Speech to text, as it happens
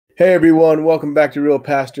Hey everyone, welcome back to Real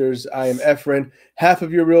Pastors. I am Efren, half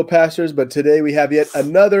of your Real Pastors, but today we have yet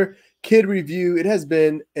another kid review. It has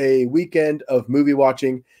been a weekend of movie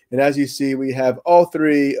watching, and as you see, we have all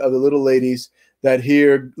three of the little ladies that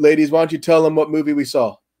here. Ladies, why don't you tell them what movie we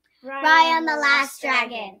saw? Raya and the Last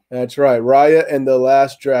Dragon. That's right, Raya and the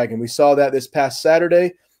Last Dragon. We saw that this past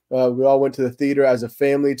Saturday. We all went to the theater as a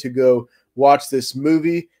family to go watch this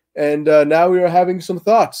movie. And now we are having some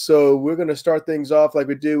thoughts. So we're going to start things off like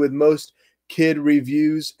we do with most kid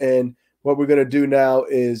reviews. And what we're going to do now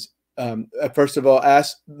is, first of all,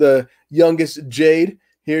 ask the youngest Jade.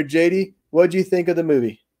 Here, Jadey, what did you think of the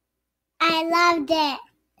movie? I loved it.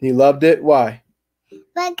 You loved it? Why?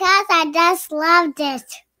 Because I just loved it.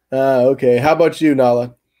 Okay. How about you,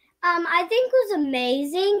 Nala? I think it was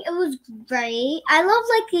amazing. It was great. I loved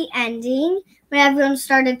the ending when everyone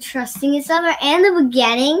started trusting each other, and the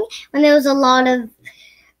beginning when there was a lot of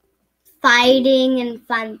fighting and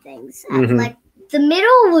fun things. Mm-hmm. The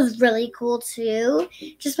middle was really cool too.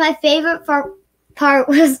 Just my favorite part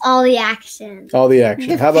was all the action. All the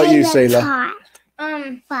action. How about you, Sayla?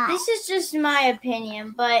 This is just my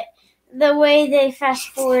opinion, but the way they fast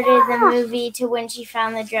forwarded the movie to when she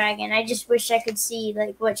found the dragon, I just wish I could see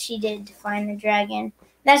what she did to find the dragon.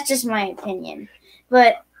 That's just my opinion,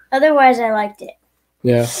 but otherwise I liked it.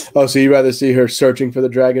 Yeah. Oh, so you rather see her searching for the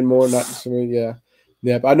dragon more, not yeah.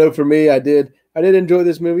 Yeah. I know for me, I did enjoy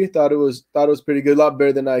this movie. Thought it was pretty good, a lot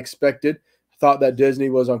better than I expected. I thought that Disney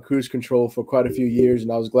was on cruise control for quite a few years,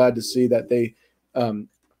 and I was glad to see that they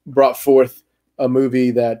brought forth a movie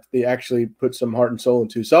that they actually put some heart and soul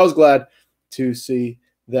into. So I was glad to see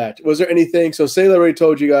that. Was there anything? So Sayla already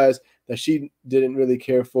told you guys that she didn't really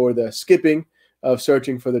care for the skipping of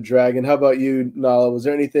searching for the dragon. How about you, Nala? Was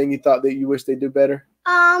there anything you thought that you wish they did better?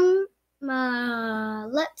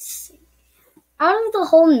 Let's see. Out of the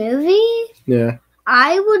whole movie, yeah,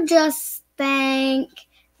 I would just think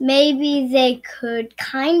maybe they could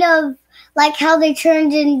kind of like how they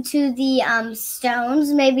turned into the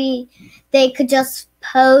stones. Maybe they could just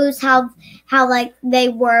pose how they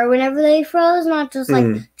were whenever they froze, not just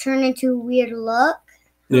turn into a weird look.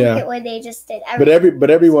 Yeah, like what they just did. But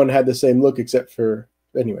everyone had the same look except for,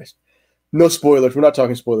 anyways. No spoilers. We're not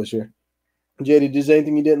talking spoilers here. JD, is there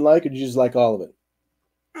anything you didn't like, or did you just like all of it?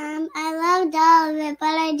 I loved all of it, but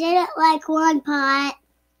I didn't like one part.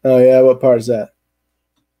 Oh yeah, what part is that?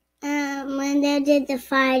 When they did the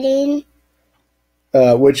fighting.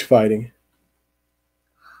 Which fighting?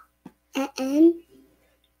 At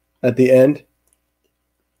the end?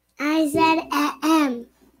 I said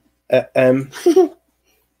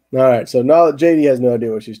All right, so now JD has no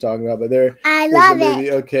idea what she's talking about, but I love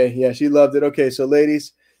it. Okay, yeah, she loved it. Okay, so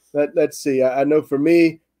ladies, let's see. I know for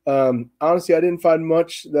me, honestly, I didn't find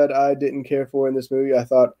much that I didn't care for in this movie. I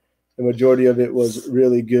thought the majority of it was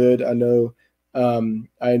really good. I know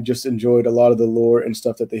I just enjoyed a lot of the lore and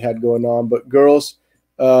stuff that they had going on. But girls,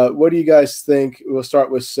 what do you guys think? We'll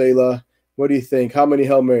start with Sayla. What do you think? How many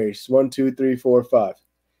Hail Marys? 1, 2, 3, 4, 5.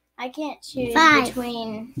 I can't choose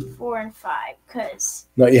between 4 and 5 because.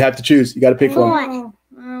 No, you have to choose. You got to pick one.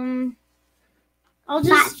 I'll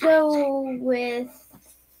just go with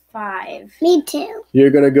 5. Me too.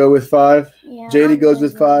 You're gonna go with 5. Yeah. JD goes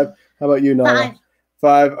with 5. How about you, Nala?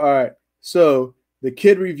 5. 5. All right. So the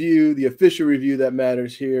kid review, the official review that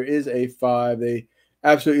matters here, is a 5. They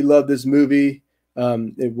absolutely love this movie.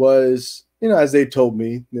 It was, as they told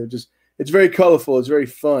me, it's very colorful. It's very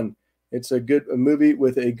fun. It's a movie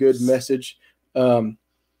with a good message. So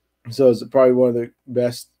it's probably one of the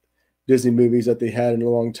best Disney movies that they had in a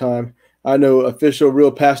long time. I know official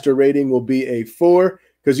Real Pastor rating will be a 4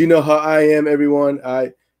 because you know how I am, everyone.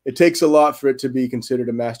 It takes a lot for it to be considered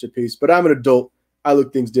a masterpiece, but I'm an adult. I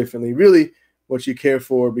look things differently. Really, what you care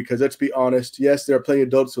for, because let's be honest, yes, there are plenty of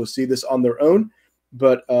adults who will see this on their own,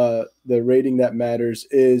 but the rating that matters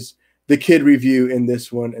is the kid review in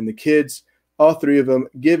this one, and the kids, all 3 of them,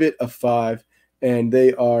 give it a 5, and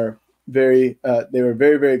they were very,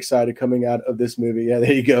 very excited coming out of this movie. Yeah,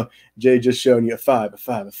 there you go. Jay just showing you a 5.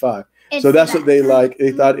 So that's what they like.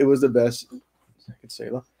 They thought it was the best. Second,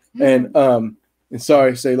 Sayla. And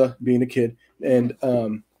sorry, Sayla, being a kid. And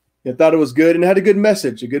I thought it was good, and it had a good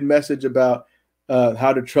message about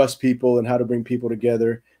how to trust people and how to bring people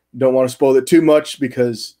together. Don't want to spoil it too much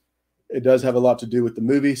because it does have a lot to do with the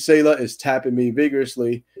movie. Sayla is tapping me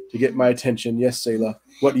vigorously to get my attention. Yes, Sayla.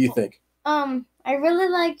 What do you think? I really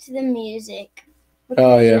liked the music.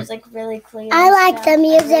 Oh, yeah. It was really clear. I like the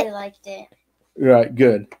music. I really liked it. Right,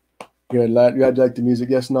 good. You like the music?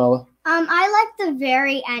 Yes, Nala? I like the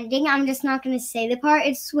very ending. I'm just not going to say the part.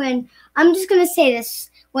 It's I'm just going to say this.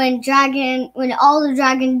 When all the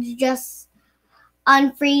dragons just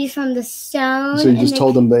unfreeze from the stone. So you just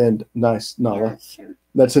told them the end. Nice, Nala. Yeah,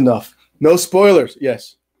 that's enough. No spoilers.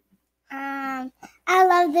 Yes. I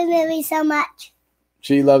love the movie so much.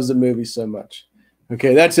 She loves the movie so much.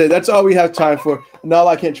 Okay, that's it. That's all we have time for.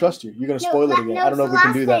 Nala, I can't trust you. You're gonna spoil it again. I don't know if we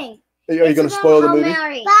can do that. Are you gonna spoil the movie?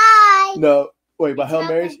 Mary. Bye. No. Wait, about Hail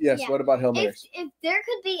Marys? Yes. Yeah. What about Hail Marys? If there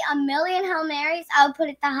could be a million Hail Marys, I would put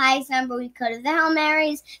it the highest number we could of the Hail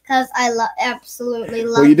Marys because I absolutely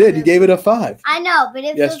love. Well, you did. You gave it a 5. I know, but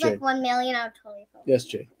if it was like 1 million, I would totally put it. Yes,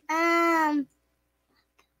 Jay. It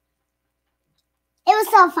was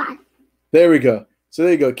so fun. There we go. So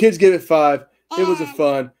there you go. Kids give it 5. It was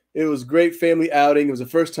fun. It was a great family outing. It was the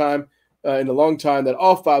first time in a long time that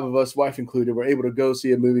all 5 of us, wife included, were able to go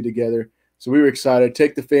see a movie together. So we were excited.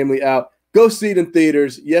 Take the family out. Go see it in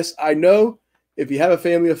theaters. Yes, I know if you have a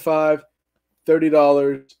family of 5,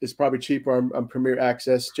 $30 is probably cheaper on Premier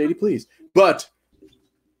Access. JD, please. But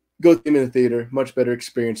go see them in the theater. Much better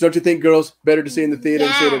experience. Don't you think, girls? Better to see in the theater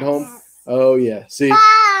than see it at home? Oh, yeah. See?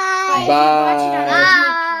 Bye.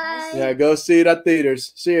 Bye. Yeah, go see it at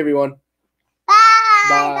theaters. See you, everyone. Bye.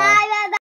 Bye. Bye.